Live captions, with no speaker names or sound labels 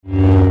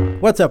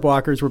What's up,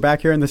 walkers? We're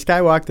back here in the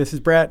Skywalk. This is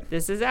Brett.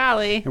 This is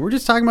Allie. And we're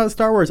just talking about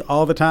Star Wars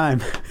all the time.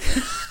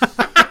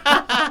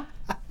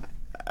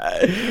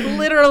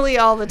 Literally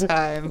all the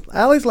time.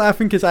 Allie's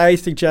laughing because I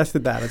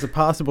suggested that as a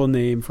possible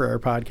name for our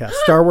podcast.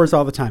 Star Wars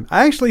all the time.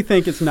 I actually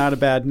think it's not a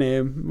bad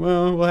name.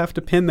 Well, we'll have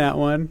to pin that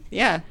one.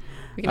 Yeah.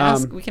 We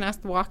can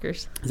ask the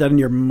walkers. Is that in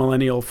your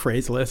millennial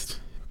phrase list?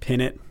 Pin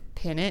it?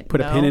 Pin it?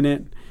 Put a pin in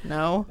it?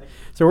 No.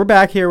 So we're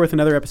back here with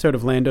another episode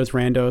of Lando's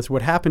Randos.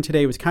 What happened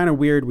today was kind of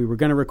weird. We were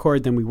going to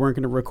record, then we weren't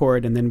going to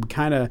record, and then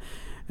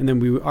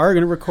we are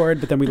going to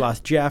record, but then we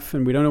lost Jeff,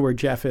 and we don't know where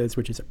Jeff is,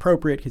 which is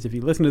appropriate because if you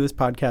listen to this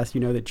podcast,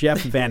 you know that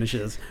Jeff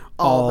vanishes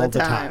all the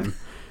time.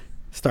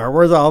 Star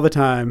Wars all the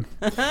time.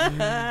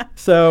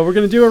 So we're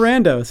going to do a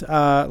Randos.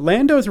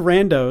 Lando's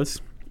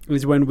Randos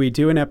is when we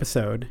do an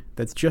episode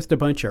that's just a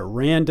bunch of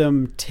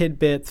random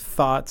tidbits,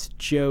 thoughts,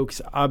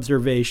 jokes,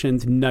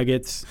 observations,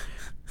 nuggets,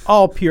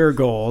 all pure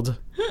gold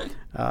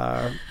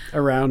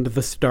around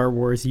the Star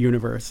Wars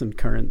universe and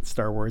current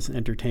Star Wars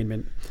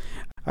entertainment.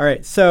 All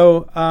right,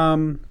 so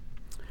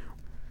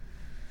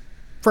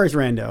first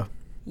rando.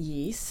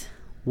 Yes.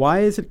 Why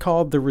is it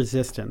called the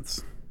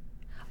Resistance?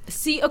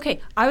 See, okay,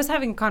 I was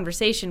having a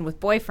conversation with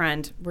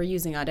boyfriend. We're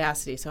using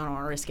Audacity, so I don't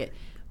want to risk it.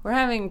 We're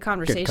having a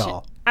conversation. Good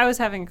call. I was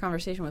having a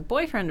conversation with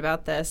boyfriend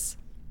about this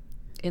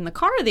in the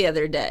car the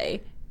other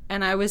day,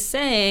 and I was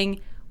saying,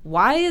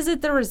 why is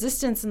it the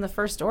Resistance in the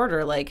First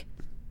Order? Like,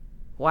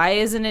 why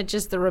isn't it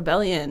just the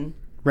Rebellion?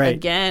 Right.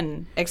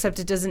 Again, except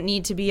it doesn't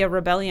need to be a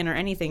rebellion or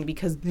anything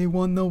because they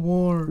won the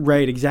war.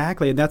 Right,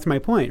 exactly. And that's my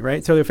point,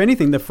 right? So if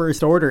anything, the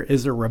First Order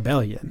is a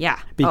rebellion. Yeah.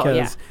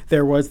 Because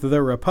there was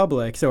the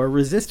Republic. So a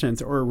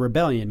resistance or a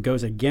rebellion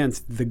goes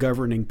against the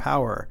governing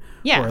power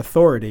or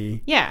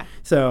authority. Yeah.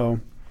 So.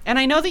 And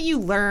I know that you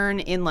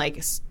learn in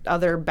like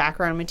other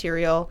background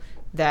material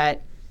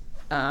that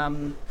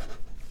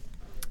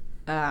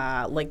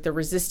like the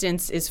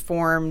Resistance is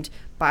formed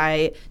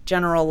by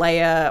General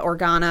Leia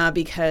Organa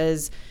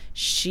because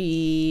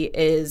she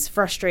is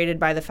frustrated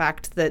by the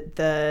fact that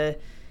the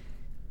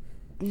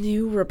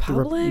New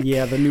Republic?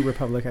 The New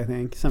Republic, I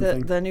think.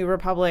 Something. The New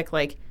Republic,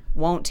 like,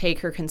 won't take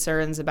her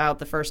concerns about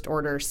the First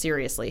Order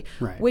seriously.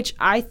 Right. Which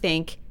I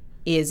think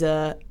is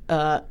dumb.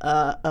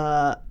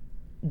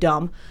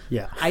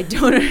 Yeah. I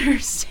don't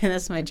understand.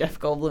 That's my Jeff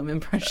Goldblum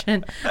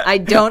impression. I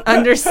don't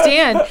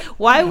understand.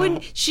 Why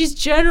wouldn't... She's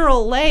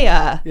General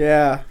Leia.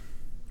 Yeah.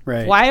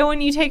 Right. Why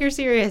wouldn't you take her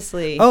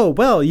seriously? Oh,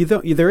 well,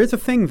 there is a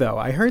thing, though.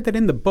 I heard that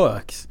in the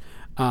books,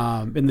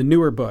 in the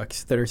newer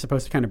books that are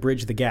supposed to kind of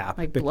bridge the gap.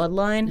 Like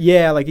Bloodline?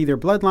 Yeah, like either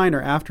Bloodline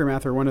or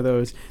Aftermath or one of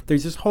those.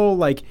 There's this whole,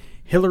 like,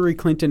 Hillary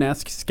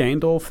Clinton-esque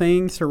scandal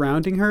thing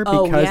surrounding her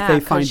because they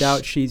find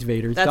out she's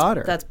Vader's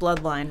daughter. That's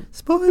Bloodline.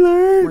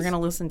 Spoilers! We're going to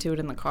listen to it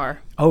in the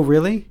car. Oh,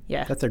 really?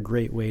 Yeah. That's a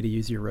great way to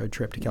use your road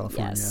trip to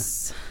California.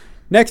 Yes.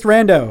 Next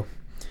rando.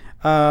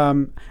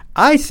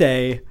 I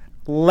say...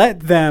 Let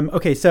them...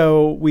 Okay,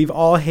 so we've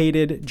all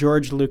hated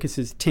George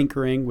Lucas's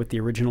tinkering with the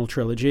original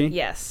trilogy.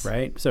 Yes.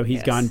 Right? So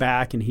he's gone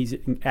back and he's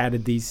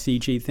added these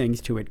CG things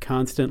to it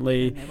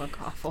constantly. And they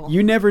look awful.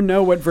 You never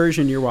know what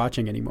version you're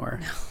watching anymore.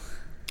 No.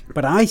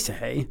 But I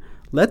say,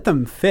 let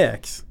them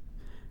fix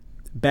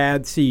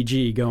bad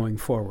CG going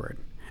forward,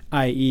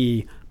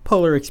 i.e.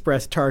 Polar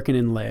Express Tarkin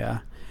and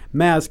Leia,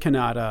 Maz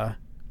Kanata,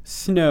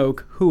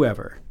 Snoke,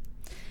 whoever.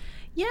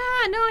 Yeah,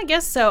 no, I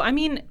guess so. I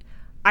mean...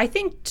 I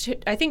think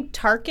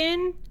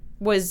Tarkin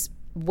was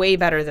way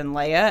better than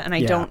Leia, and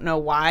I don't know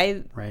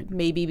why. Right.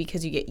 Maybe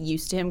because you get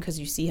used to him because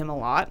you see him a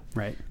lot.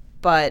 Right.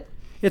 But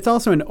it's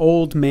also an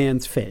old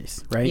man's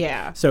face, right?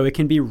 Yeah. So it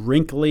can be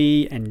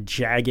wrinkly and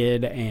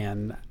jagged,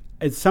 and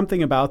it's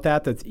something about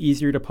that that's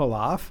easier to pull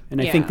off. And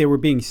I think they were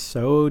being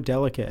so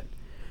delicate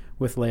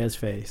with Leia's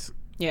face.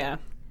 Yeah.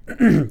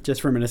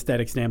 Just from an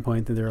aesthetic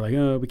standpoint, that they're like,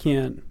 oh, we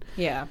can't.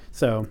 Yeah.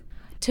 So.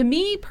 To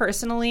me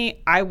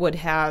personally, I would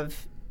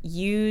have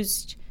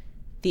used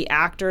the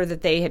actor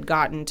that they had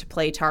gotten to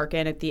play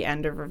Tarkin at the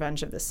end of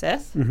Revenge of the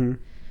Sith. Mm-hmm.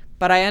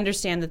 But I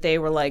understand that they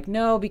were like,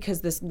 no,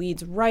 because this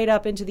leads right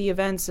up into the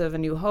events of A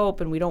New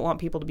Hope and we don't want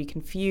people to be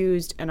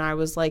confused. And I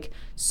was like,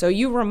 so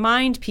you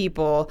remind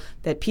people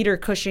that Peter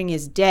Cushing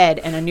is dead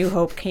and A New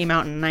Hope came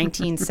out in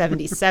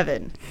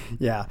 1977.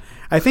 Yeah.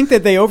 I think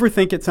that they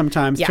overthink it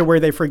sometimes to where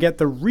they forget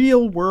the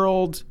real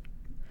world,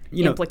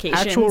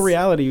 implications. Actual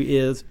reality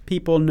is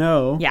people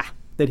know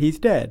that he's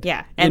dead.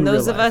 Yeah. And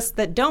those of us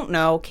that don't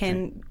know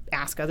can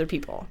ask other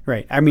people.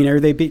 Right. I mean, are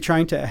they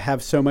trying to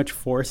have so much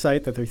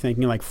foresight that they're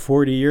thinking like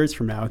 40 years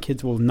from now,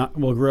 kids will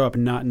grow up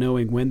not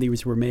knowing when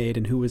these were made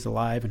and who was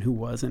alive and who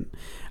wasn't?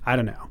 I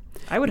don't know.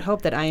 I would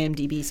hope that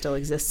IMDb still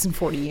exists in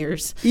 40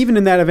 years. Even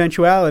in that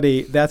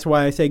eventuality, that's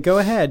why I say go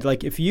ahead.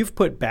 Like if you've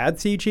put bad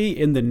CG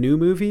in the new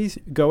movies,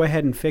 go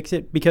ahead and fix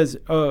it. Because,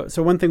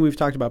 so one thing we've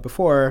talked about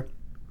before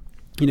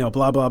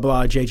blah, blah,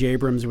 blah. J.J.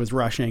 Abrams was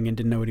rushing and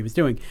didn't know what he was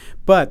doing.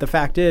 But the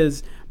fact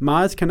is,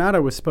 Maz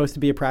Kanata was supposed to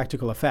be a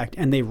practical effect,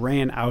 and they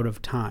ran out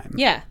of time.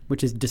 Yeah.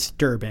 Which is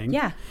disturbing.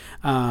 Yeah.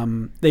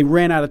 They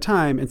ran out of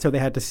time, and so they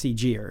had to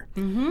CG her.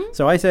 Mm-hmm.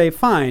 So I say,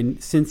 fine,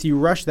 since you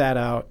rushed that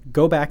out,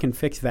 go back and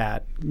fix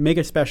that. Make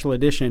a special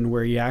edition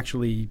where you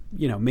actually,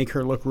 make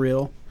her look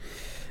real.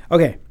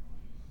 Okay.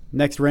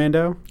 Next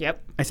rando.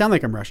 Yep. I sound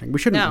like I'm rushing. We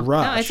shouldn't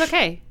rush. No, it's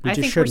okay. I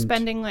think we're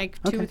spending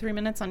like 2 or 3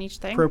 minutes on each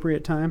thing.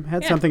 Appropriate time.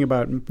 Had something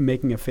about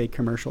making a fake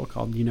commercial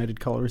called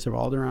United Colors of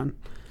Alderaan.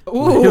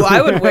 Ooh,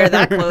 I would wear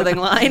that clothing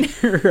line.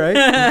 Right?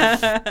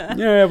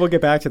 Yeah, we'll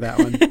get back to that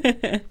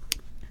one.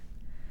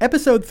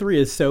 Episode 3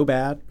 is so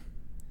bad.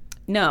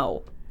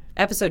 No.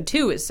 Episode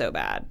 2 is so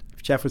bad.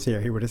 If Jeff was here,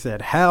 he would have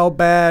said, how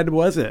bad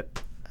was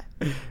it?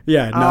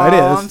 Yeah, no, it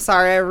is. I'm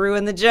sorry I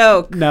ruined the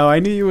joke. No, I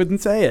knew you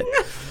wouldn't say it.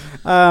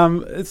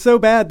 It's so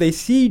bad they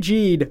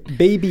CG'd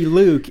baby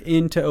Luke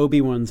into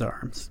Obi-Wan's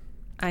arms.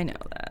 I know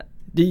that.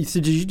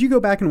 Did you go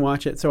back and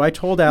watch it? So I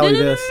told Allie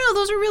this. No,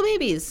 those are real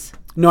babies.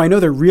 No, I know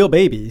they're real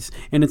babies,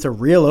 and it's a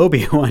real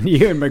Obi-Wan,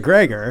 Ewan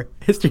McGregor.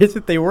 It's just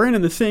that they weren't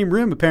in the same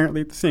room,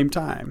 apparently, at the same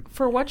time.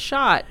 For what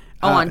shot?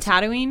 On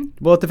Tatooine?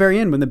 Well, at the very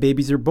end, when the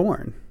babies are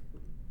born.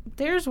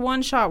 There's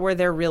one shot where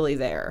they're really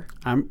there.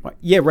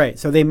 Yeah, right.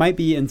 So they might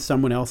be in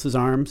someone else's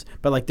arms,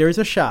 but there's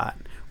a shot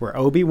where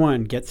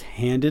Obi-Wan gets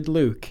handed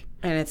Luke.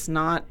 And it's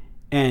not.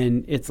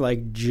 And it's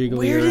jiggly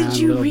Where around did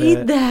you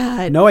read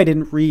that? No, I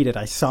didn't read it.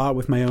 I saw it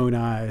with my own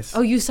eyes.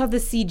 Oh, you saw the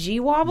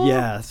CG wobble?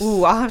 Yes.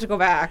 Ooh, I'll have to go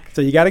back.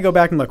 So you got to go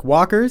back and look.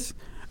 Walkers,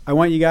 I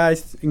want you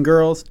guys and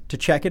girls to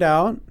check it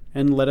out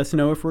and let us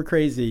know if we're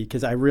crazy,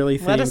 because I really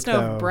think, let us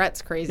know if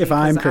Brett's crazy. If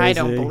I'm crazy. I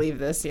don't believe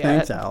this yet.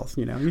 Thanks, Alice.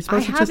 You're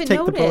supposed to just take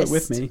noticed. the bullet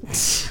with me.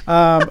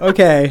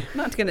 Okay. I'm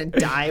not going to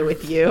die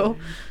with you.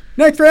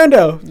 Next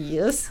rando.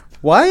 Yes.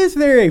 Why is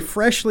there a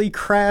freshly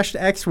crashed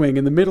X-Wing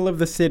in the middle of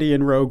the city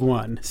in Rogue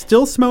One?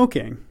 Still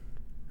smoking.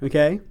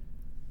 Okay?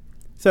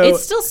 So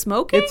it's still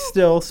smoking? It's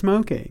still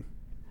smoking.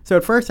 So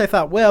at first I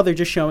thought, well, they're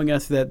just showing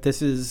us that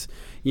this is,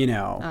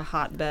 a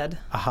hotbed.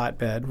 A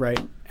hotbed,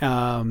 right?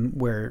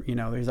 Where,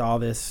 there's all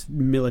this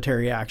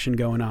military action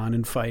going on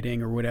and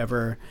fighting or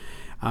whatever.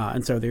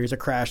 And so there's a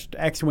crashed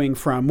X-Wing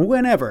from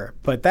whenever.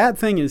 But that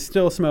thing is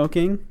still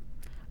smoking.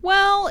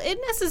 Well,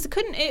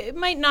 it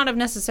might not have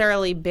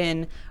necessarily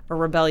been a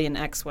Rebellion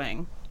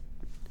X-Wing.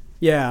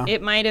 Yeah.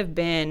 It might have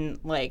been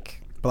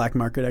Black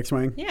Market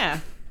X-Wing? Yeah.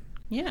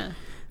 Yeah.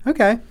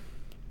 Okay.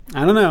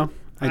 I don't know.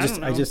 I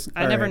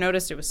never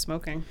noticed it was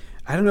smoking.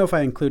 I don't know if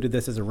I included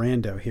this as a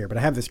rando here, but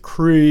I have this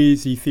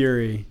crazy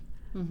theory.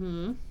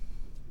 Mm-hmm.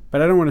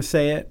 But I don't want to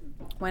say it.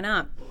 Why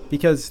not?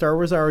 Because Star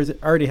Wars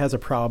already has a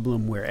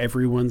problem where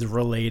everyone's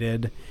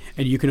related,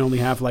 and you can only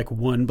have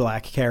one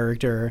black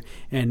character.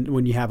 And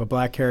when you have a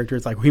black character,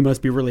 it's we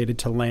must be related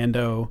to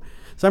Lando.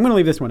 So I'm going to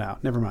leave this one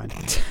out. Never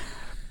mind.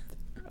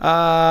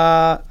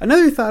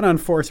 Another thought on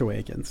Force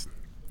Awakens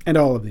and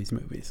all of these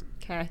movies.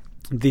 Okay.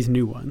 These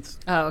new ones.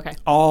 Oh, okay.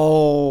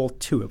 All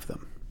 2 of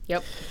them.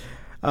 Yep.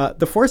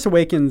 The Force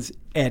Awakens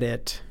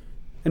edit,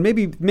 and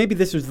maybe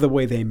this was the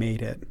way they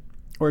made it,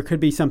 or it could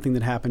be something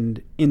that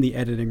happened in the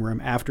editing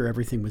room after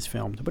everything was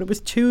filmed, but it was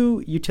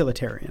too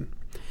utilitarian.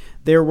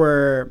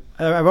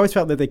 I've always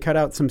felt that they cut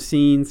out some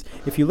scenes.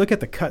 If you look at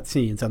the cut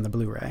scenes on the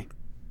Blu-ray,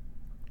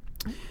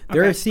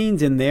 there are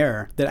scenes in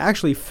there that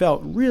actually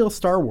felt real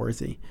Star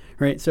Warsy,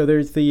 right? So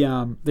there's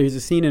a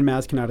scene in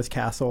Maz Kanata's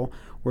castle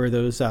where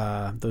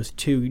those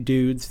 2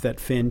 dudes that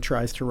Finn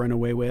tries to run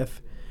away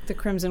with. The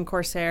Crimson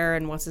Corsair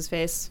and what's his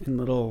face? And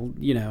little,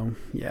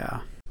 yeah.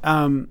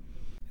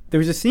 There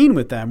was a scene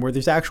with them where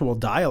there's actual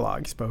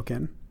dialogue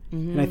spoken.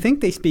 Mm-hmm. And I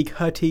think they speak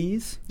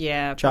Huttese.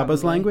 Yeah, Jabba's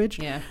probably. language.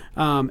 Yeah.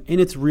 And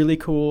it's really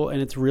cool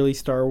and it's really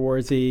Star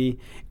Warsy,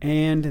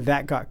 and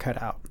that got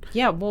cut out.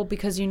 Yeah, well,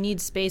 because you need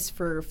space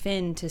for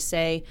Finn to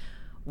say,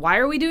 why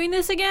are we doing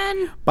this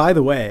again? By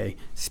the way,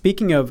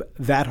 speaking of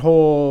that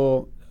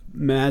whole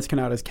Maz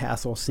Kanata's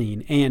castle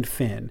scene and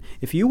Finn,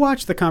 if you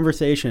watch the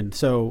conversation,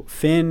 so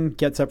Finn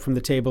gets up from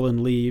the table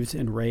and leaves,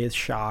 and Rey is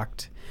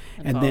shocked.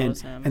 And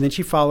then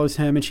she follows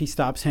him and she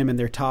stops him and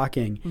they're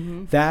talking.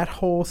 Mm-hmm. That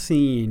whole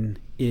scene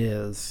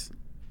is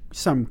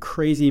some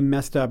crazy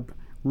messed up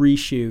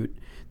reshoot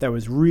that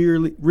was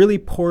really, really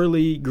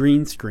poorly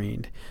green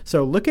screened.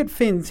 So look at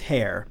Finn's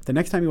hair. The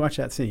next time you watch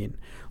that scene,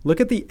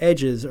 look at the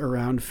edges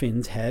around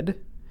Finn's head.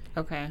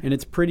 Okay. And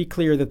it's pretty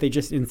clear that they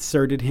just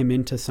inserted him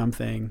into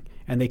something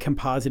and they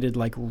composited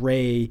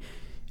Rey.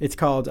 It's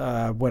called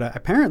what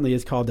apparently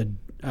is called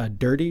a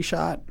dirty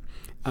shot.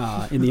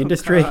 In the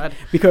industry,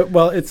 because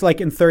it's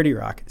in 30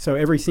 Rock. So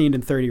every scene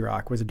in 30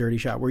 Rock was a dirty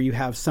shot where you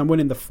have someone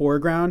in the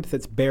foreground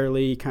that's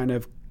barely kind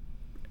of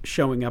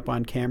showing up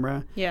on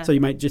camera. Yeah. So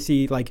you might just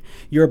see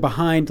you're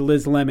behind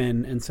Liz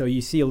Lemon, and so you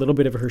see a little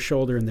bit of her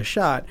shoulder in the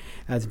shot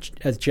as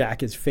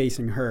Jack is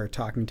facing her,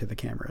 talking to the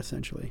camera.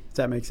 Essentially, does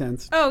that make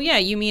sense? Oh yeah,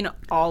 you mean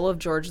all of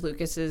George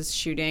Lucas's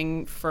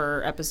shooting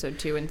for Episode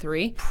 2 and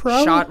 3,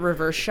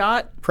 reverse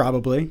shot?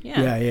 Probably.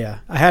 Yeah.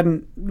 I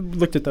hadn't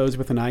looked at those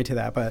with an eye to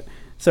that, but.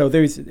 So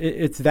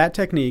it's that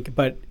technique,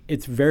 but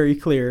it's very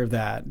clear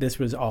that this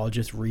was all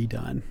just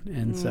redone.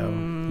 And so,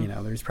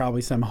 there's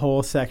probably some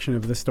whole section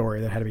of the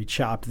story that had to be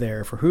chopped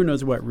there for who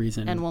knows what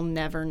reason. And we'll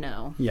never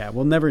know. Yeah,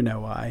 we'll never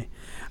know why.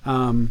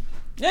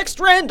 Next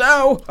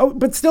Rando! Oh,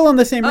 but still on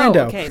the same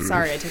Rando. Okay,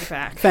 sorry, I take it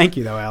back. Thank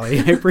you, though,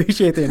 Allie. I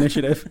appreciate the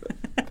initiative.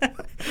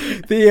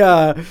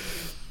 There's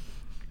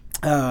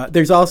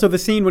also the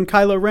scene when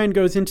Kylo Ren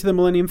goes into the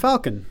Millennium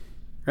Falcon.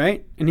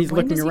 Right, and he's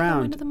looking around.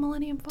 Go into the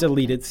Millennium Falcon?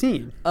 Deleted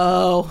scene.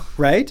 Oh,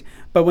 right.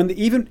 But when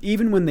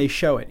even when they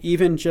show it,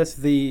 even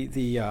just the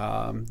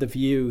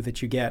view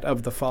that you get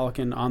of the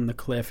Falcon on the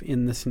cliff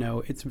in the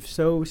snow, it's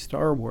so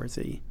Star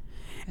Warsy,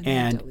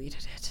 and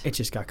deleted it. It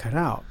just got cut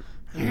out.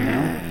 You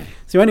know?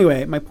 So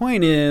anyway, my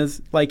point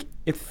is, like,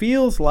 it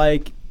feels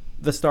like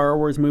the Star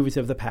Wars movies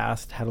of the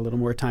past had a little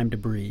more time to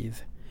breathe.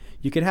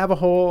 You could have a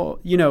whole,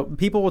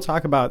 people will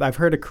talk about, I've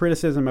heard a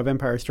criticism of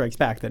Empire Strikes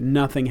Back that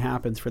nothing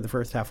happens for the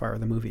first half hour of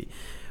the movie.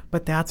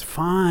 But that's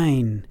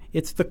fine.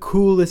 It's the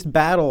coolest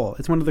battle.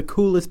 It's one of the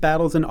coolest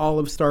battles in all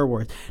of Star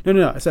Wars.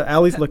 No. So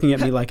Allie's looking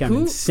at me like I'm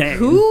insane.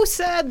 Who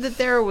said that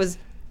there was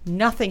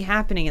nothing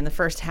happening in the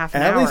first half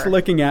an hour? Allie's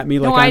looking at me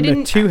like I'm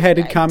a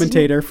two-headed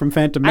commentator from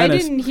Phantom Menace. I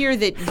didn't hear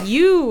that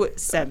you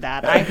said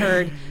that. I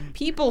heard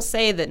people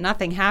say that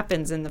nothing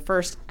happens in the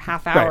first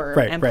half hour of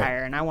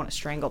Empire, and I want to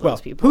strangle those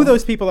people. Who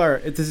those people are,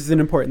 this is an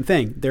important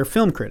thing. They're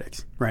film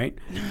critics, right?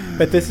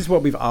 But this is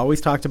what we've always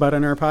talked about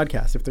on our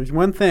podcast. If there's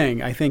one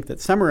thing I think that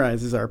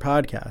summarizes our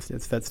podcast,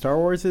 it's that Star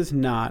Wars is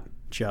not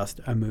just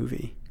a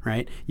movie,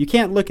 right? You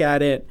can't look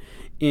at it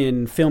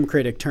in film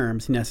critic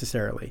terms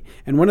necessarily.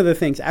 And one of the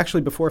things,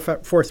 actually before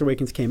Force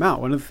Awakens came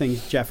out, one of the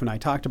things Jeff and I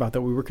talked about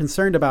that we were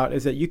concerned about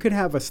is that you could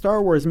have a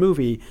Star Wars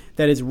movie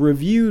that is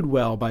reviewed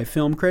well by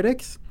film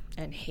critics,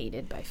 and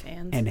hated by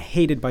fans. And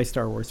hated by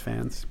Star Wars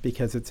fans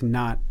because it's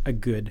not a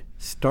good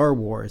Star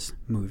Wars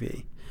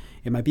movie.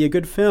 It might be a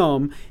good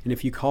film, and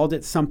if you called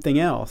it something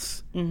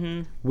else,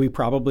 we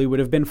probably would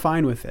have been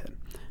fine with it.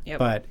 Yep.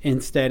 But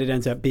instead it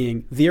ends up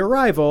being The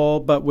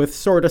Arrival, but with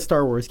sort of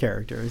Star Wars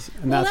characters.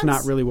 And that's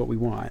not really what we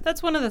want.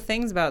 That's one of the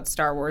things about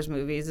Star Wars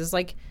movies is,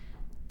 like,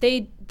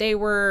 they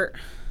were...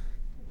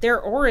 Their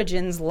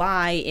origins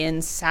lie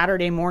in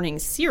Saturday morning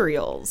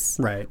serials.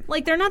 Right.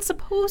 Like, they're not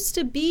supposed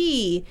to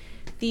be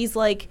these,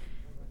 like,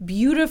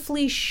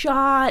 beautifully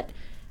shot,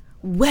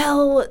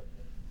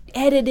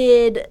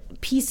 well-edited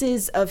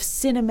pieces of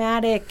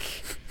cinematic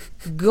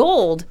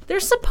gold. They're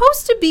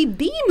supposed to be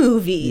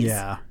B-movies.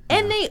 Yeah.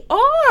 And they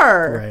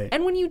are. Right.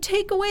 And when you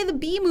take away the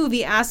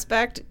B-movie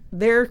aspect,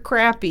 they're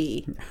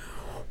crappy.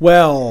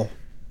 Well,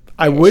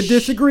 I would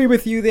disagree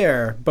with you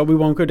there, but we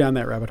won't go down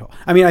that rabbit hole.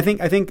 I mean, I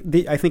think A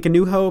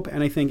New Hope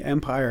and I think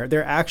Empire,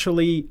 they're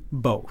actually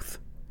both.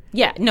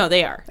 Yeah, no,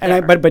 they are.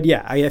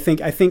 I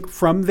think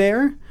from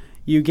there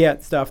you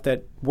get stuff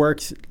that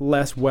works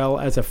less well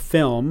as a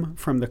film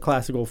from the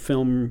classical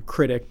film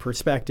critic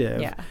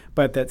perspective,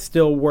 but that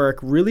still work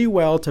really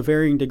well to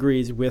varying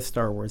degrees with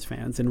Star Wars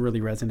fans and really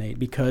resonate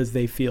because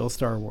they feel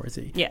Star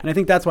Warsy. Yeah. And I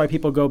think that's why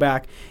people go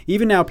back,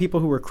 even now people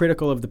who were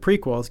critical of the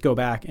prequels go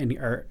back and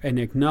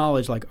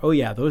acknowledge, like, oh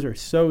yeah, those are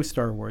so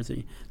Star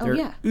Warsy.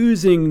 They're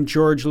oozing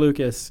George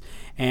Lucas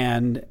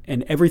and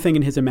everything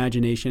in his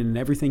imagination and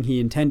everything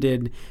he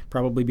intended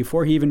probably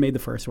before he even made the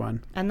first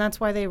one. And that's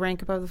why they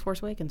rank above The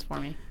Force Awakens for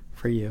me.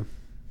 For you.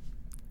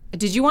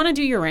 Did you want to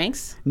do your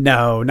ranks?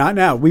 No, not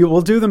now. We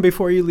will do them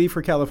before you leave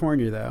for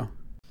California, though.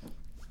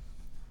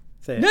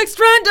 Say it. Next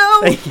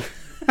Rando!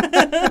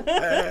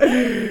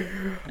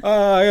 Thank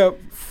you.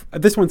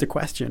 This one's a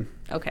question.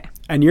 Okay.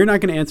 And you're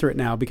not going to answer it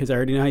now because I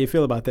already know how you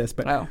feel about this.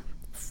 But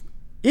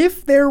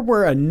if there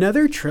were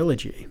another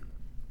trilogy,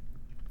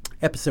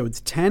 episodes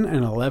 10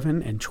 and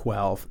 11 and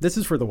 12, this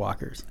is for the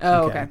Walkers.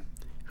 Oh, okay.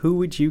 Who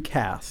would you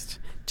cast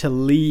to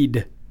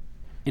lead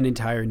an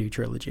entire new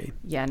trilogy?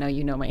 Yeah, no,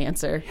 you know my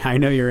answer. I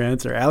know your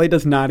answer. Allie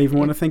does not even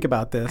want to think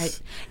about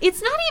this. It's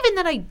not even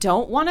that I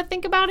don't want to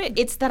think about it.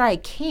 It's that I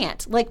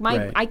can't. Like,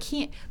 I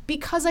can't,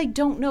 because I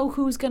don't know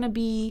who's going to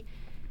be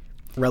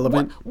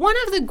relevant. One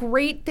of the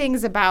great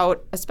things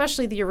about,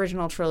 especially the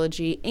original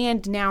trilogy,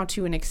 and now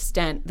to an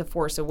extent The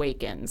Force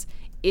Awakens,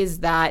 is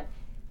that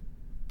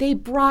they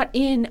brought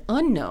in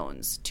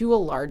unknowns to a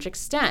large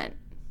extent.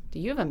 Do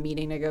you have a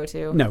meeting to go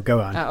to? No,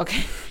 go on. Oh,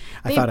 okay.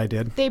 I thought I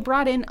did. They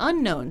brought in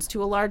unknowns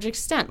to a large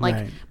extent.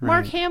 Like,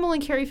 Mark Hamill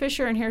and Carrie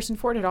Fisher and Harrison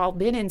Ford had all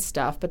been in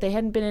stuff, but they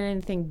hadn't been in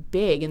anything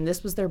big, and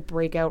this was their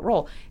breakout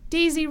role.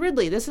 Daisy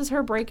Ridley, this is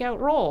her breakout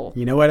role.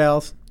 You know what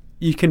else?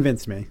 You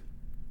convinced me.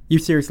 You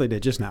seriously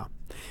did just now.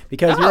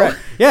 Because you're right.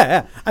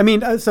 Yeah. I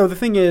mean, so the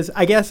thing is,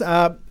 I guess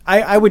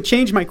I would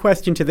change my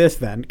question to this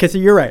then, because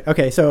you're right.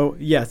 Okay, so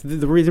yes,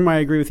 the reason why I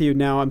agree with you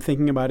now, I'm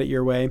thinking about it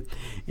your way,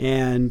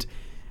 and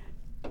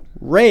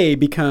Rey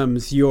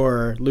becomes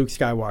your Luke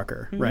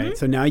Skywalker, right?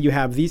 So now you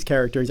have these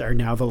characters are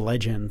now the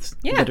legends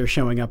that are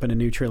showing up in a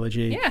new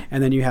trilogy,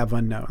 and then you have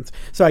unknowns.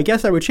 So I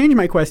guess I would change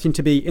my question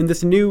to be, in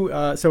this new,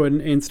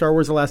 in Star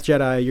Wars The Last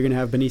Jedi, you're going to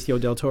have Benicio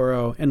del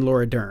Toro and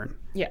Laura Dern.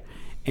 Yeah.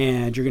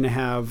 and you're going to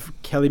have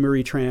Kelly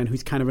Marie Tran,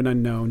 who's kind of an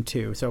unknown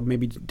too. So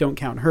maybe don't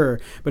count her.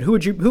 But who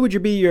would you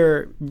be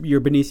your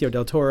Benicio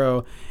del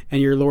Toro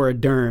and your Laura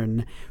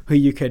Dern, who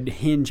you could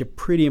hinge a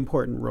pretty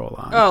important role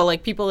on? Oh,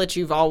 like people that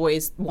you've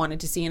always wanted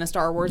to see in a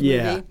Star Wars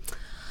movie?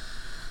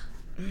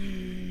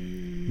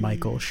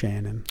 Michael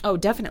Shannon. Oh,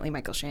 definitely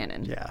Michael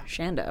Shannon. Yeah.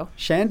 Shando.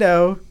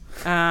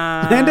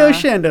 Lando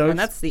Shando. And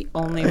that's the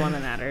only one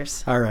that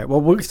matters. All right.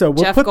 Well, we'll put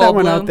that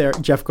one out there.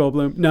 Jeff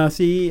Goldblum. No,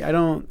 see, I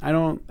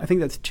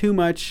think that's too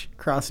much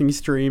crossing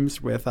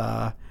streams with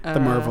the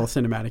Marvel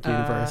Cinematic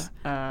Universe.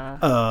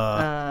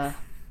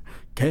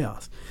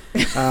 Chaos.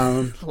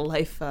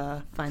 Life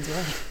finds a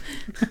way.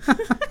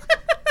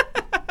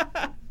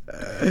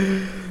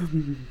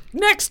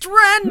 Next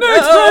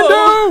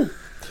Rando!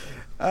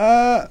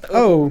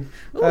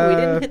 We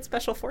didn't hit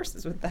Special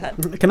Forces with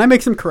that. Can I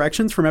make some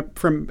corrections from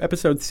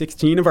episode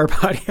 16 of our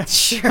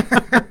podcast?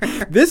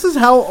 Sure. This is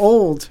how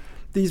old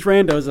these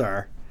randos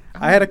are.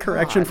 I had a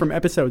correction from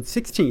episode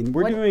 16.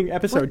 We're doing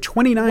episode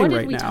 29 right now. What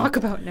did we talk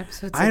about in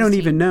episode 16? I don't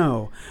even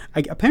know.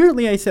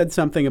 Apparently I said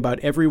something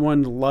about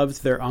everyone loves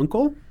their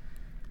uncle,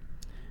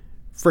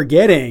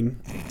 forgetting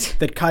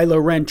that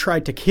Kylo Ren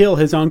tried to kill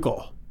his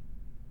uncle.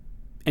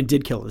 And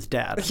did kill his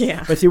dad.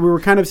 Yeah. But see, we were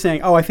kind of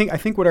saying, I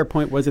think what our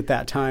point was at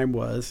that time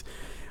was,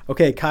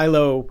 okay,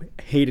 Kylo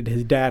hated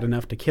his dad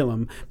enough to kill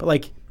him, but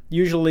like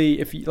usually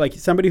if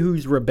somebody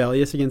who's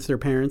rebellious against their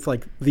parents,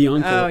 like the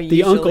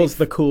uncle's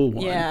the cool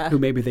one who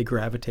maybe they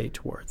gravitate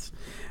towards.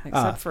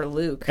 Except for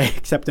Luke.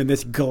 Except in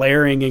this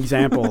glaring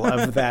example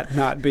of that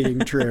not being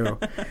true.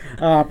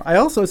 I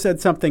also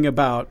said something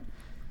about,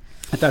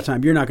 at that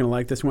time, you're not going to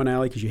like this one,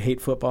 Allie, because you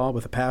hate football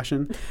with a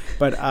passion.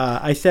 But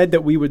I said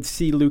that we would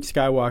see Luke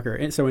Skywalker.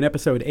 And so in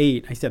episode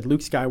 8, I said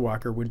Luke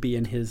Skywalker would be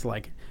in his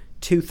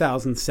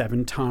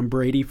 2007 Tom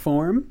Brady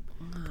form.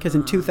 Because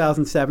in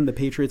 2007, the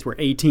Patriots were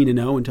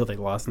 18-0 until they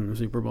lost in the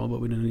Super Bowl,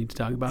 but we don't need to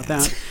talk about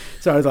that.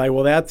 So I was like,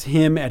 well, that's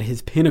him at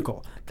his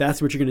pinnacle.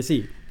 That's what you're going to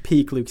see.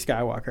 Peak Luke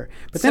Skywalker.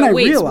 But then I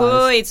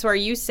realized... Wait, so are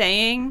you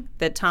saying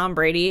that Tom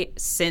Brady,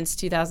 since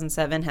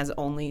 2007, has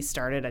only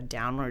started a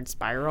downward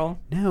spiral?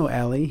 No,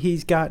 Allie.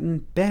 He's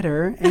gotten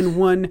better and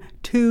won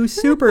 2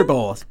 Super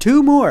Bowls.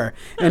 2 more.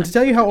 And to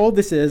tell you how old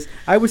this is,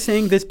 I was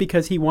saying this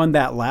because he won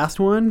that last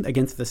one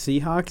against the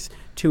Seahawks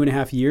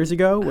 2.5 years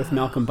ago with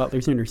Malcolm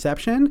Butler's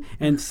interception.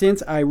 And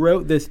since I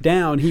wrote this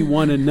down, he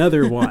won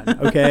another one.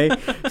 Okay?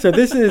 So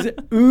this is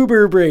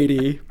Uber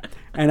Brady.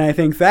 And I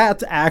think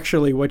that's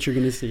actually what you're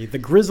going to see. The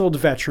grizzled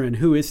veteran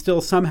who is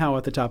still somehow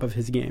at the top of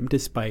his game,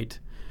 despite...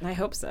 I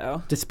hope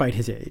so. Despite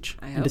his age.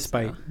 And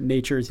despite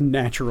nature's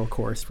natural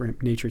course for him.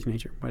 Nature's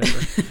nature.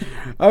 Whatever.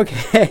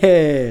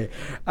 Okay.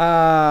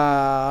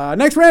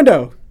 Next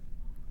rando.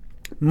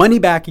 Money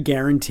back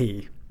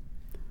guarantee.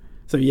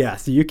 So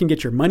you can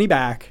get your money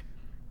back,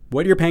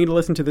 what you're paying to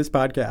listen to this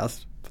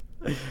podcast,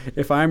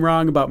 if I'm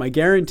wrong about my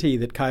guarantee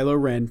that Kylo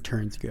Ren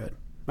turns good.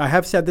 I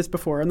have said this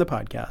before on the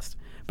podcast,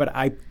 but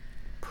I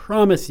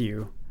promise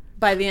you.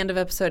 By the end of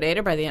episode 8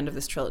 or by the end of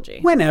this trilogy?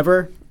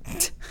 Whenever.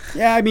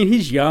 Yeah, I mean,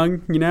 he's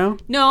young, you know?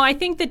 No, I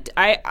think that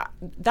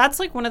that's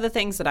like one of the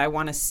things that I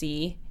want to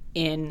see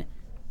in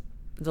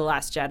The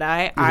Last Jedi.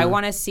 Mm-hmm. I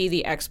want to see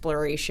the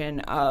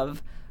exploration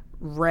of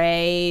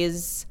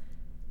Rey's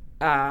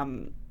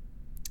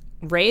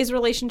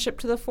relationship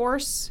to the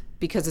Force,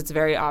 because it's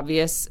very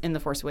obvious in The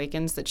Force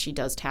Awakens that she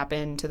does tap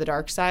into the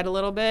dark side a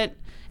little bit,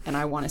 and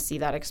I want to see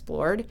that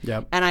explored.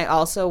 Yep. And I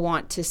also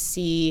want to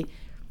see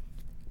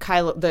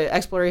the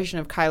exploration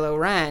of Kylo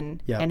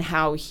Ren and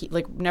how he,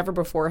 like, never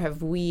before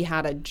have we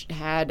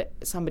had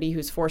somebody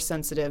who's Force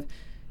sensitive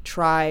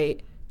try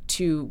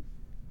to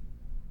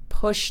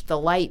push the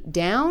light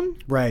down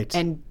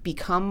and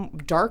become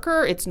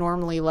darker. It's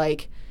normally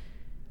like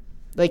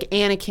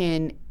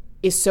Anakin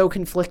is so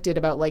conflicted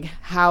about like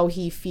how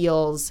he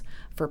feels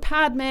for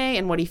Padme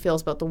and what he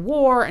feels about the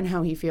war and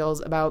how he feels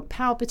about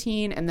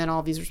Palpatine and then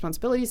all these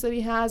responsibilities that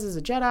he has as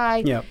a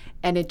Jedi. Yep.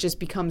 And it just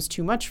becomes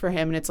too much for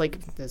him. And it's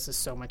like, this is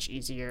so much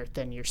easier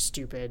than your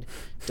stupid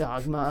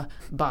dogma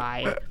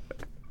by...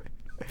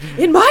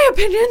 In my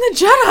opinion, the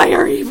Jedi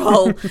are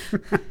evil.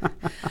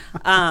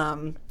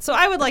 So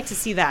I would like to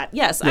see that.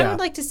 Yes, I would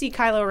like to see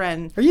Kylo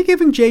Ren. Are you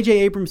giving J.J.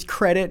 Abrams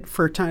credit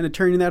for kind of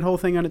turning that whole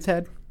thing on its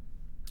head?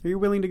 Are you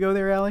willing to go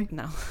there, Allie?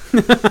 No.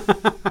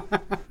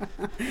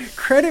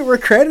 Credit where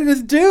credit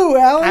is due,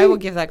 Allie. I will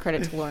give that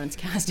credit to Lawrence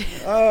Kasdan.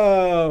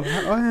 Oh,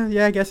 well,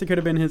 yeah, I guess it could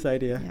have been his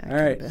idea. All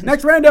right.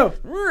 Next rando.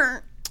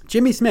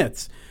 Jimmy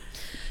Smits.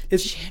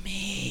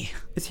 Jimmy.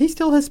 Is he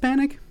still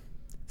Hispanic?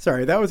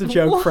 Sorry, that was a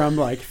joke from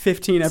like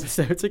 15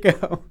 episodes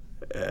ago.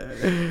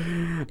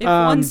 If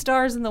one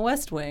stars in The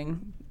West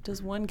Wing,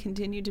 does one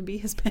continue to be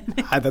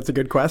Hispanic? That's a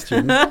good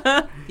question.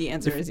 The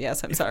answer is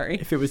yes. I'm sorry.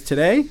 If it was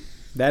today,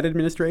 that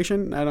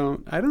administration, I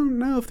don't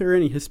know if there are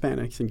any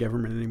Hispanics in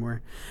government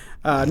anymore.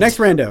 Next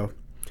rando.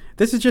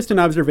 This is just an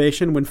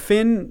observation. When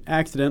Finn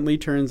accidentally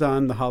turns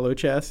on the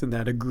holochess in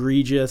that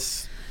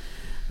egregious,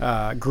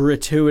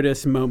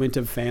 gratuitous moment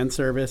of fan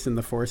service in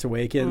The Force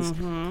Awakens,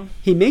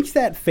 he makes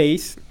that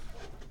face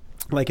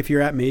Like if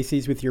you're at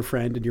Macy's with your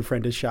friend and your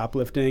friend is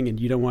shoplifting and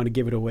you don't want to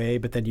give it away,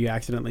 but then you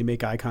accidentally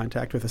make eye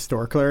contact with a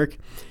store clerk,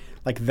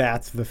 like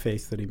that's the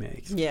face that he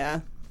makes.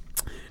 Yeah.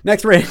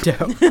 Next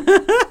rando.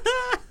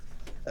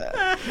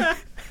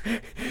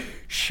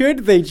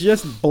 Should they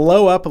just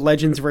blow up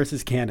Legends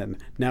versus canon?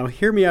 Now,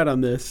 hear me out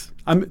on this.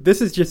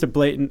 This is just a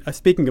blatant,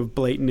 speaking of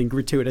blatant and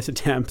gratuitous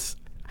attempts,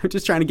 I'm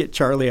just trying to get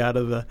Charlie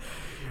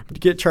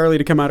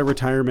to come out of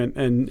retirement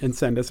and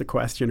send us a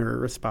question or a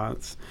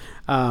response.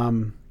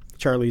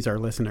 Charlie's our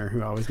listener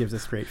who always gives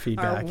us great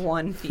feedback. Our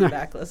one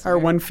feedback listener. Our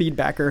one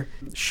feedbacker.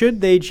 Should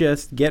they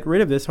just get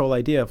rid of this whole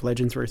idea of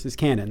Legends versus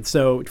canon?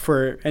 So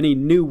for any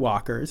new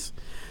walkers,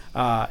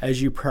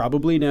 as you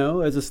probably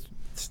know, as a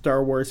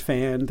Star Wars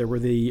fan, there were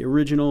the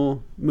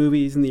original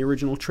movies and the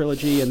original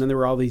trilogy, and then there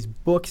were all these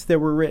books that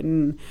were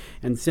written.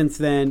 And since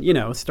then,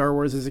 Star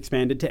Wars has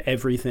expanded to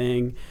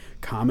everything.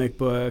 Comic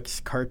books,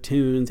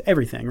 cartoons,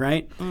 everything,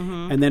 right?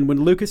 Mm-hmm. And then when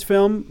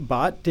Lucasfilm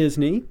bought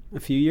Disney a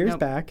few years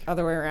back...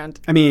 Other way around.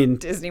 I mean...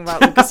 Disney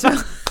bought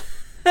Lucasfilm.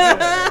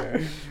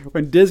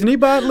 When Disney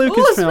bought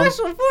Lucasfilm...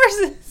 Special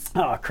Forces!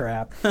 Oh,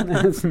 crap.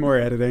 That's more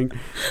editing.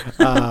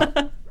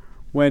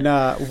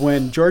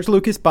 When George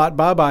Lucas bought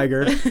Bob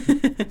Iger...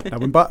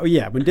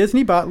 when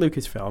Disney bought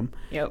Lucasfilm,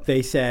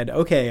 they said,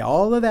 okay,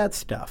 all of that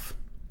stuff,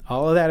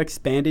 all of that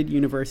expanded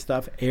universe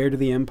stuff, Heir to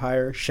the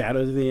Empire,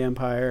 Shadows of the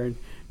Empire...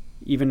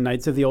 Even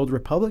Knights of the Old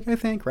Republic, I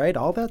think, right?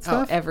 All that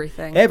stuff? Oh,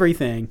 everything.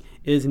 Everything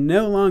is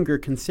no longer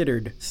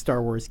considered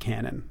Star Wars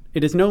canon.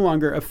 It is no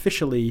longer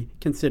officially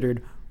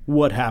considered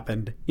what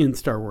happened in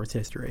Star Wars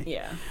history.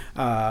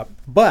 Yeah.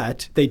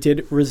 But they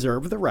did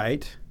reserve the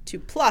right... To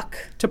pluck.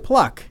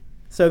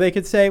 So they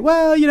could say,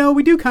 well,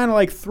 we do kind of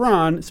like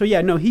Thrawn, so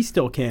yeah, no, he's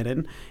still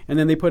canon. And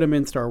then they put him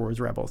in Star Wars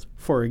Rebels,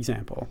 for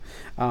example.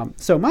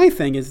 So my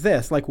thing is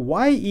this, like,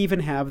 why even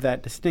have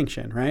that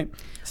distinction, right?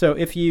 So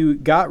if you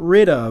got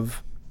rid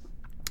of...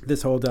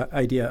 this whole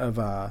idea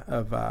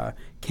of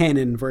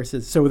canon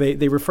versus... So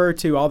they refer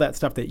to all that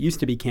stuff that used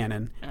to be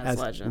canon as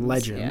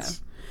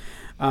legends.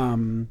 Yeah.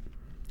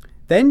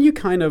 Then you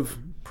kind of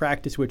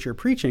practice what you're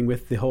preaching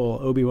with the whole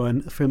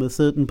Obi-Wan from a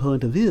certain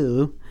point of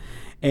view.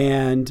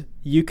 And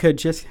you could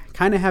just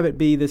kind of have it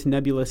be this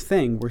nebulous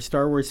thing where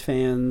Star Wars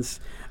fans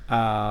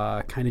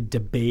kind of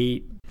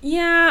debate.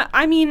 Yeah,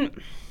 I mean...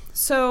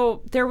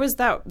 So there was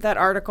that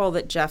article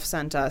that Jeff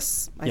sent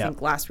us, I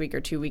think last week or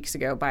 2 weeks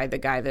ago, by the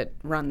guy that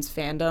runs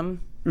fandom,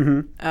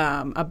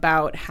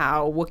 about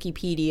how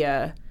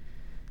Wikipedia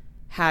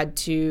had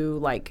to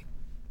like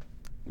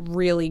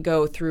really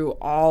go through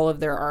all of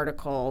their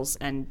articles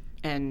and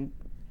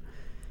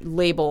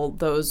label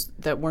those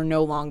that were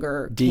no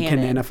longer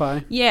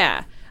decanonify.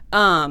 Yeah,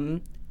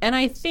 and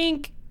I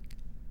think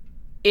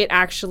it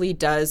actually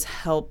does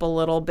help a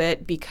little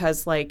bit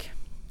because like.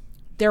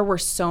 There were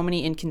so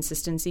many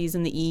inconsistencies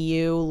in the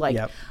EU. Like,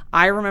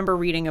 I remember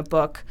reading a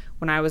book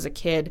when I was a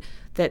kid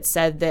that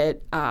said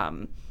that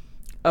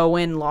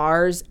Owen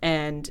Lars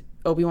and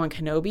Obi-Wan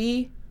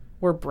Kenobi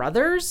were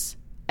brothers.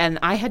 And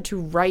I had to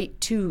write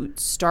to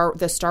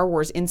the Star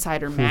Wars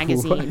Insider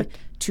magazine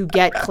to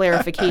get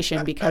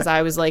clarification because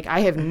I was like, I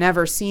have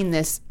never seen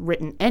this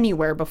written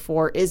anywhere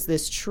before. Is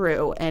this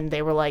true? And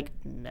they were like,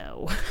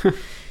 no.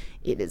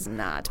 It is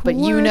not. But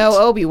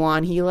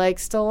Obi-Wan, he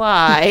likes to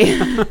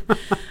lie.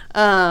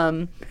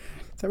 Is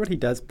that what he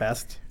does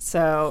best?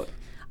 So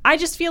I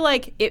just feel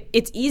like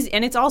it's easy.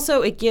 And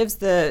it gives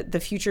the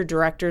future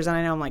directors, and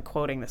I know I'm like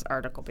quoting this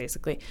article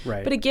basically,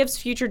 right. But it gives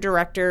future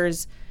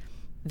directors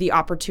the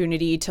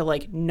opportunity to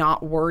like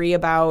not worry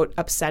about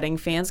upsetting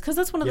fans. Because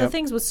that's one of the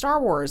things with Star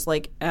Wars,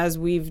 like as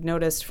we've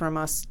noticed from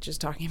us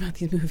just talking about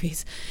these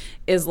movies,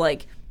 is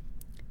like,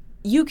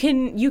 you're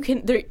going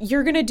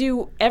to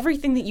do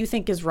everything that you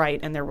think is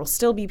right, and there will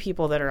still be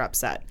people that are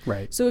upset.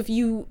 Right. So if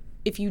you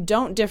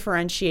don't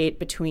differentiate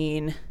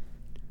between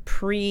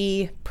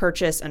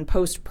pre-purchase and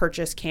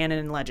post-purchase canon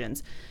and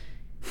legends,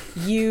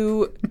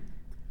 it's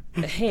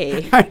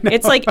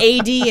like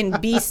AD and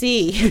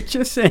BC.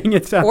 Just saying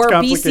it sounds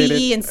complicated. Or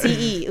BCE and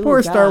CE. Ooh,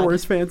 Poor God. Star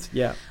Wars fans.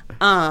 Yeah.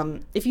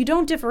 If you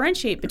don't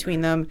differentiate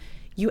between them,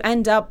 you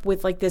end up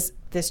with like this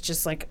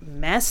just like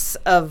mess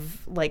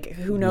of like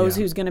who knows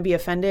who's going to be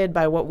offended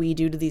by what we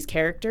do to these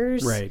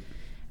characters. Right.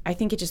 I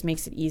think it just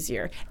makes it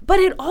easier. But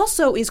it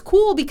also is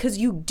cool because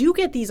you do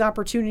get these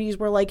opportunities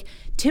where like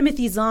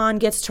Timothy Zahn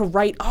gets to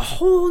write a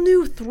whole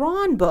new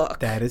Thrawn book.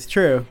 That is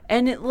true.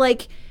 And it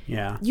like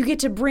you get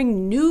to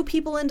bring new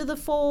people into the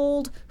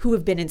fold who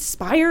have been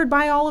inspired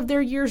by all of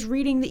their years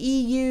reading the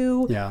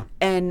EU. Yeah.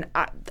 And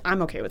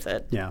I'm okay with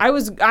it. Yeah. I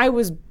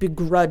was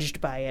begrudged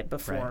by it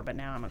before, but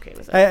now I'm okay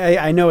with it.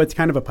 I know it's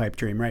kind of a pipe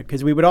dream, right?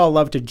 Because we would all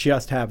love to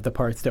just have the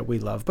parts that we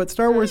love. But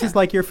Star Wars is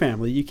like your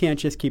family. You can't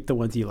just keep the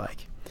ones you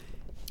like.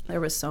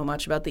 There was so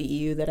much about the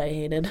EU that I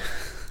hated.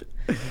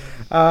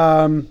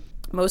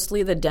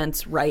 Mostly the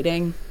dense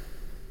writing,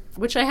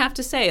 which I have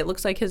to say, it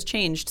looks like has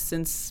changed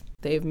since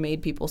they've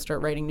made people start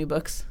writing new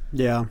books.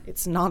 Yeah.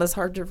 It's not as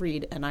hard to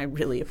read, and I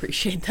really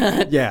appreciate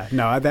that. Yeah,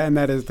 no, and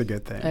that is the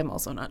good thing. I'm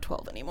also not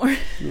 12 anymore.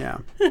 Yeah.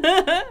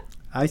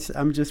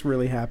 I'm just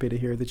really happy to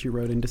hear that you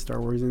wrote into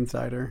Star Wars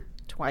Insider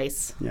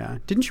twice. Yeah.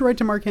 Didn't you write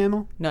to Mark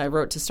Hamill? No, I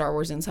wrote to Star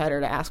Wars Insider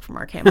to ask for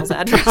Mark Hamill's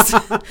address.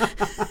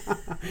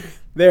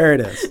 There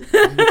it is.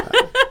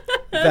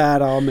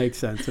 That all makes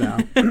sense now.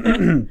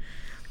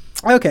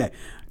 Okay.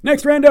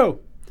 Next rando.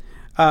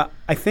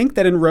 I think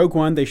that in Rogue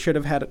One, they should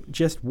have had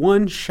just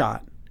one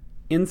shot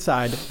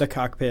inside the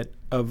cockpit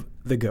of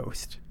the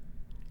Ghost.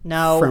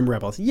 No. From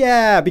Rebels.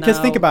 Yeah, because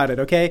No. think about it,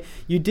 okay?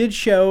 You did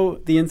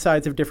show the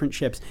insides of different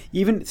ships.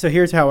 So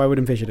here's how I would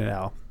envision it,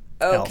 Al.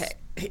 Okay.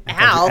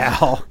 Al.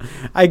 Al.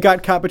 I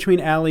got caught between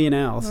Allie and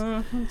Al's.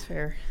 That's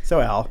fair.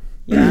 So Al.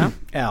 Yeah.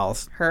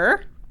 Al's.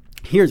 Her?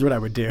 Here's what I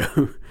would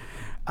do.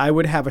 I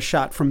would have a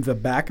shot from the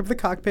back of the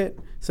cockpit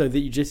so that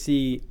you just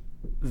see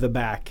the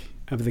back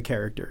of the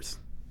characters.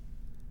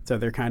 So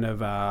they're kind of,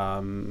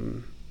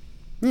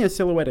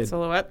 silhouetted.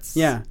 Silhouettes?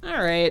 Yeah.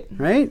 All right.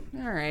 Right?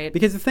 All right.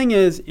 Because the thing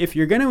is, if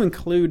you're going to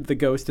include the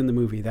Ghost in the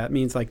movie, that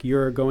means like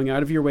you're going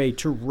out of your way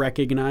to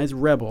recognize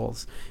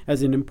Rebels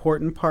as an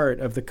important part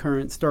of the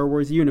current Star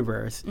Wars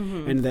universe,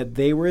 and that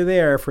they were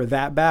there for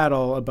that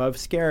battle above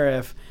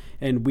Scarif.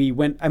 And we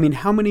went, I mean,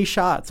 how many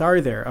shots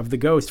are there of the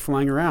Ghost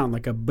flying around?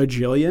 Like a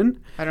bajillion?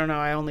 I don't know.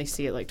 I only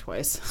see it like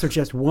twice. So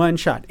just one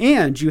shot.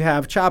 And you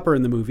have Chopper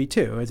in the movie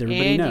too, as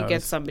everybody knows. And you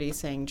get somebody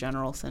saying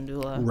General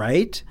Syndulla.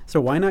 Right? So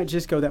why not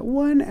just go that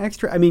one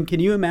extra? I mean, can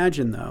you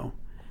imagine though?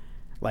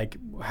 Like,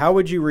 how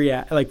would you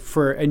react? Like,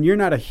 and you're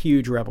not a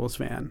huge Rebels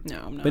fan. No,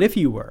 I'm not. But if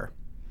you were.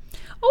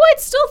 Oh,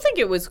 I'd still think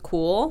it was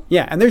cool.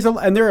 Yeah, and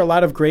there are a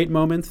lot of great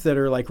moments that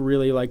are like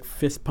really like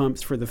fist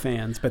pumps for the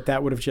fans, but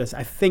that would have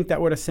I think that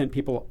would have sent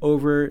people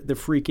over the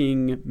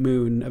freaking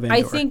moon of Endor.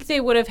 I think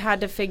they would have had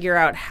to figure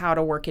out how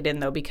to work it in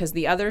though, because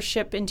the other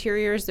ship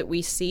interiors that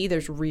we see,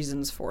 there's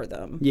reasons for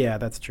them. Yeah,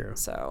 that's true.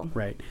 So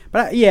right,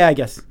 but I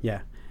guess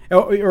yeah,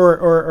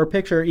 or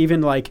picture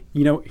even like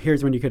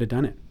here's when you could have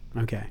done it.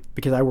 Okay,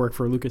 because I work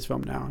for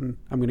Lucasfilm now, and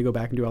I'm going to go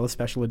back and do all the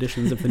special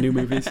editions of the new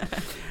movies.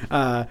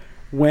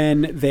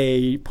 When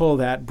they pull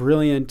that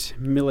brilliant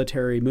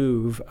military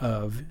move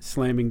of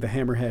slamming the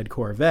Hammerhead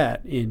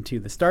Corvette into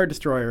the Star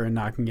Destroyer and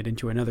knocking it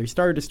into another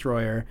Star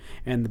Destroyer,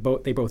 and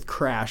they both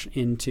crash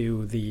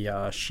into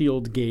the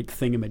shield gate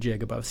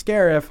thingamajig above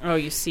Scarif. Oh,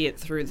 you see it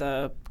through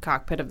the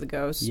cockpit of the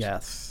Ghost?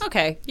 Yes.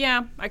 Okay,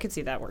 yeah, I could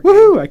see that working.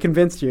 Woohoo! I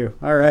convinced you.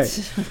 All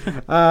right.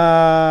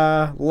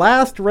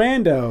 Last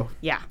rando.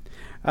 Yeah.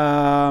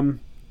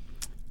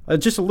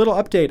 Just a little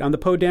update on the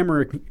Poe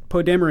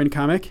Dameron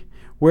comic.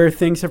 Where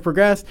things have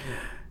progressed,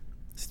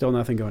 still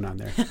nothing going on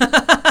there.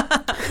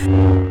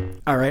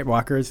 All right,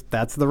 walkers,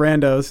 that's the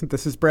randos.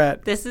 This is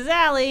Brett. This is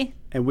Allie.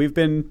 And we've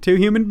been two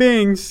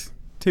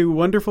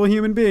wonderful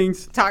human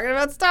beings. Talking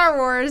about Star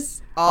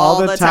Wars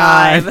all the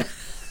time.